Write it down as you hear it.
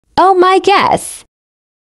Oh, my guess.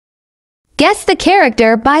 Guess the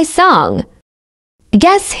character by song.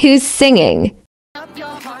 Guess who's singing. Up your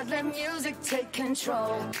heart, let music take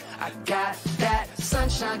control. I got that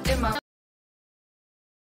sunshine in my...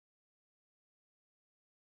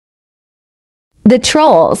 The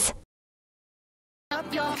Trolls.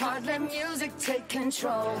 Up your heart, let music take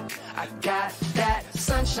control. I got that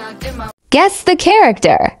sunshine in my... Guess the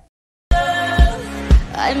character.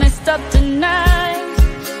 I messed up tonight.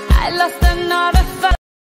 I lost another fight.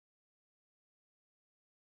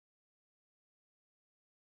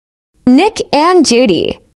 Nick and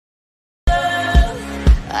Judy.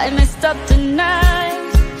 I messed up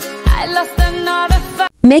tonight. I lost another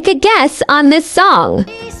fight. Make a guess on this song.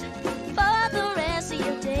 For the rest of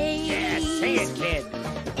your days. Yeah, sing it, kid.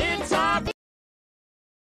 It's our...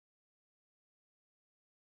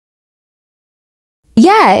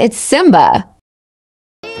 Yeah, it's Simba.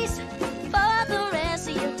 For the rest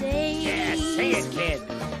of your days. Yeah, sing it, kid.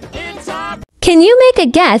 It's our... Can you make a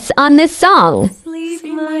guess on this song? Sleep,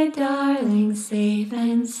 my darling, safe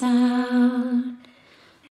and sound.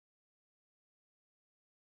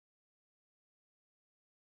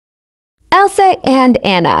 Elsa and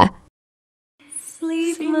Anna.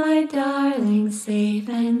 Sleep, my darling, safe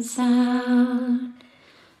and sound.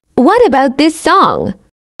 What about this song?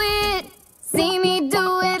 See me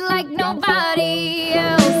do it like nobody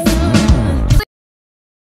else.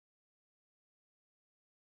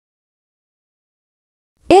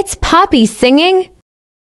 It's Poppy singing.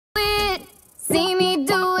 See me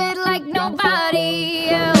do it like nobody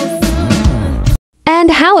else. And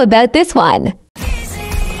how about this one?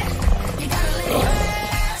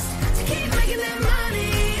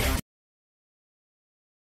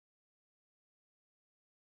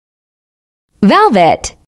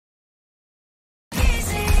 Velvet.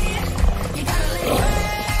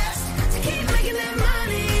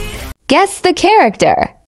 Guess the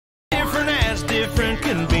character. Different as different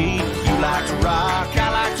can be. You like to rock, I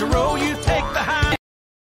like to roll. You take the high.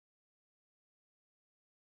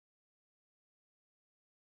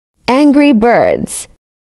 Angry Birds.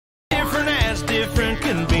 Different as different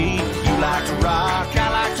can be. You like to rock, I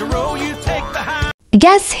like to roll. You take the high.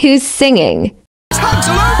 Guess who's singing?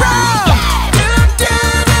 Hustle around. Do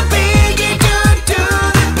the biggie, do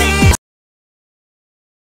the beat.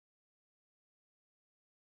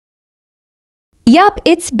 Yup,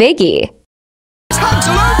 it's Biggie.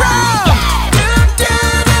 Hustle around. Do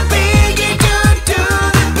the biggie, do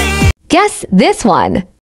the beat. Guess this one.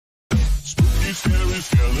 Spooky, scary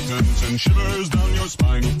skeletons and shivers down your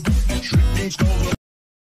spine. Shrieking skulls.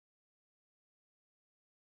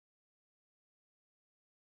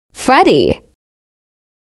 Freddy.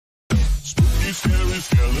 Spooky, scary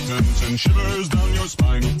skeletons and shivers down your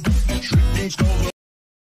spine. Shrieking skulls.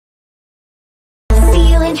 I'm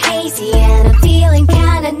feeling hazy and I'm feeling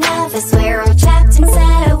kinda nervous. We're all trapped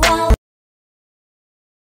inside a wall.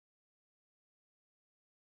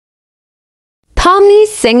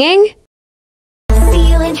 Pomni's singing. I'm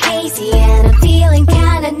feeling hazy and I'm feeling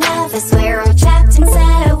kinda nervous. We're all trapped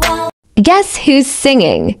inside a wall. Guess who's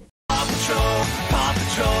singing? Paw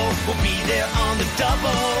Patrol will be there on the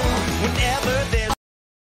double whenever there's...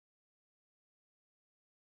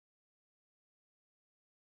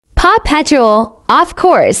 Paw Patrol, of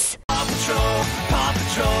course. Paw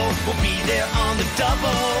Patrol will be there on the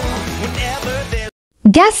double whenever there's...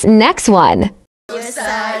 Guess next one. Your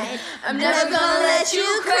side. I'm never gonna let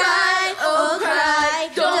you cry. Oh, cry.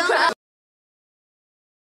 Don't cry.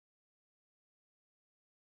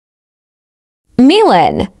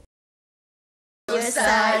 Milan. Your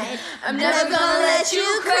side. I'm never gonna let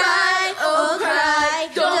you cry. Oh, cry.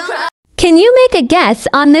 Don't cry. Can you make a guess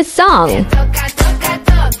on this song?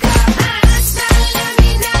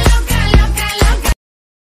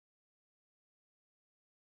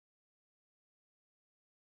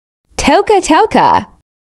 Toca Toca.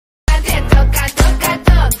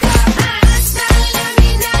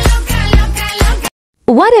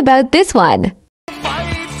 What about this one?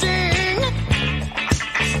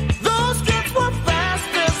 Those kids were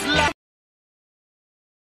fast as light.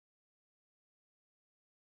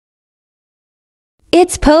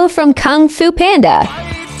 It's Po from Kung Fu Panda.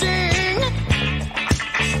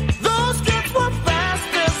 Those kids were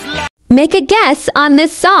fast as light. Make a guess on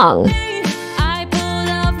this song. I pulled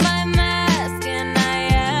off my mask and I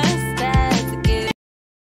asked that again.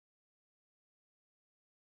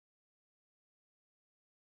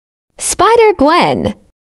 Spider-Gwen.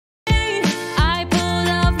 I pulled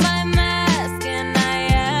off my mask and I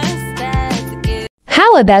asked that again.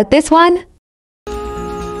 How about this one?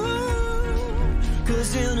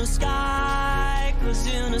 'Cause in the sky, 'cause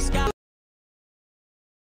in the sky.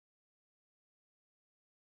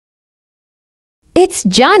 It's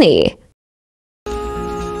Johnny.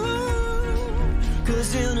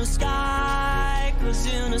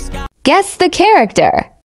 Guess the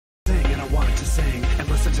character.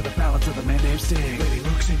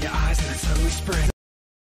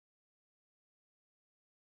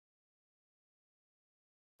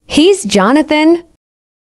 He's Jonathan.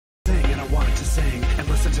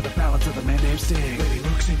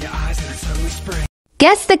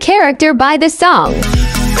 Guess the character by the song.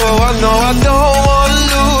 Oh, I know I don't want to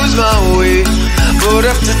lose my way, but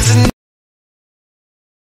after tonight.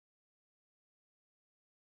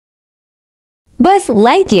 Buzz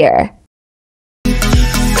Lightyear.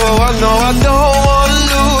 Oh, I know I don't want to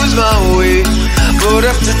lose my way, but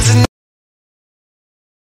after tonight.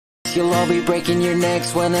 You'll all be breaking your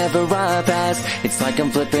necks whenever I pass. It's like I'm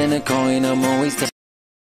flipping a coin, I'm always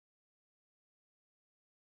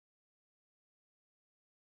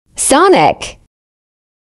Sonic.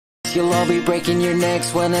 You'll all be breaking your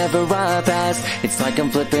necks whenever I pass. It's like I'm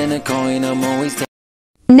flipping a coin, I'm always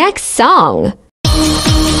Next song.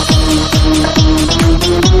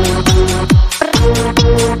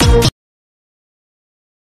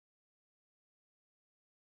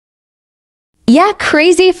 Yeah,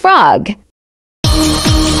 Crazy Frog.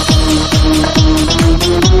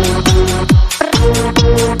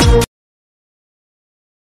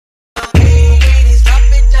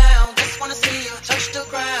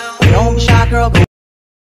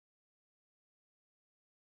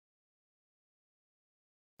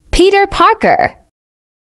 Peter Parker.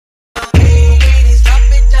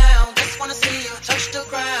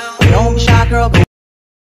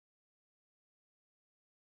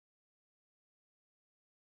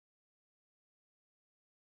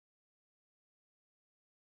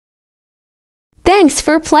 Thanks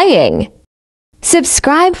for playing.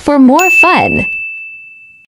 Subscribe for more fun.